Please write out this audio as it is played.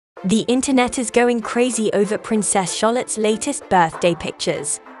The internet is going crazy over Princess Charlotte's latest birthday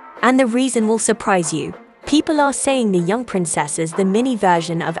pictures. And the reason will surprise you. People are saying the young princess is the mini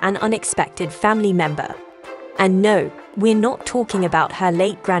version of an unexpected family member. And no, we're not talking about her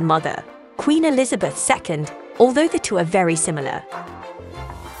late grandmother, Queen Elizabeth II, although the two are very similar.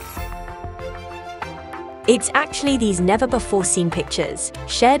 It's actually these never-before-seen pictures,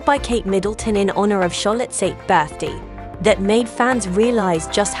 shared by Kate Middleton in honor of Charlotte's 8th birthday, that made fans realize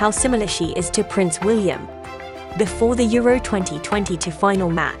just how similar she is to Prince William. Before the Euro 2022 final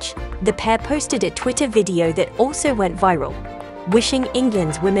match, the pair posted a Twitter video that also went viral, wishing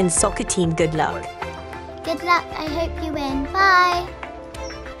England's women's soccer team good luck. Good luck, I hope you win. Bye!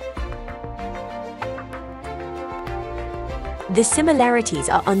 The similarities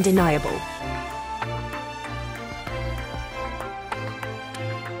are undeniable.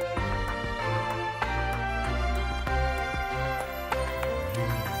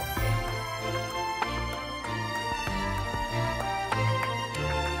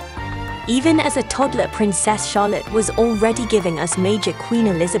 Even as a toddler, Princess Charlotte was already giving us major Queen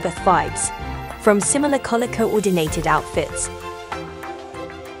Elizabeth vibes, from similar color coordinated outfits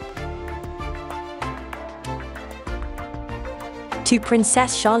to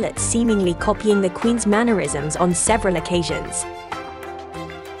Princess Charlotte seemingly copying the Queen's mannerisms on several occasions.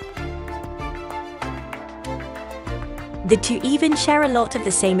 The two even share a lot of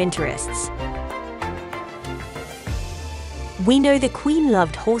the same interests. We know the Queen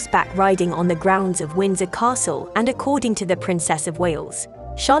loved horseback riding on the grounds of Windsor Castle, and according to the Princess of Wales,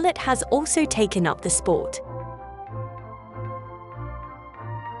 Charlotte has also taken up the sport.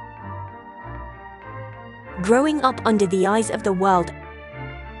 Growing up under the eyes of the world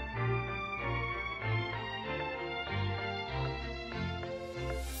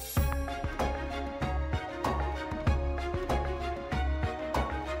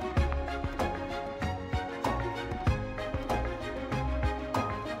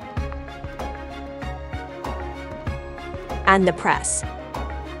and the press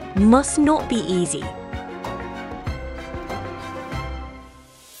must not be easy.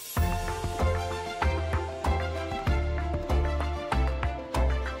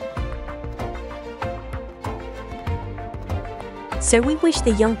 So we wish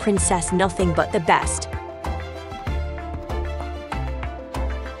the young princess nothing but the best.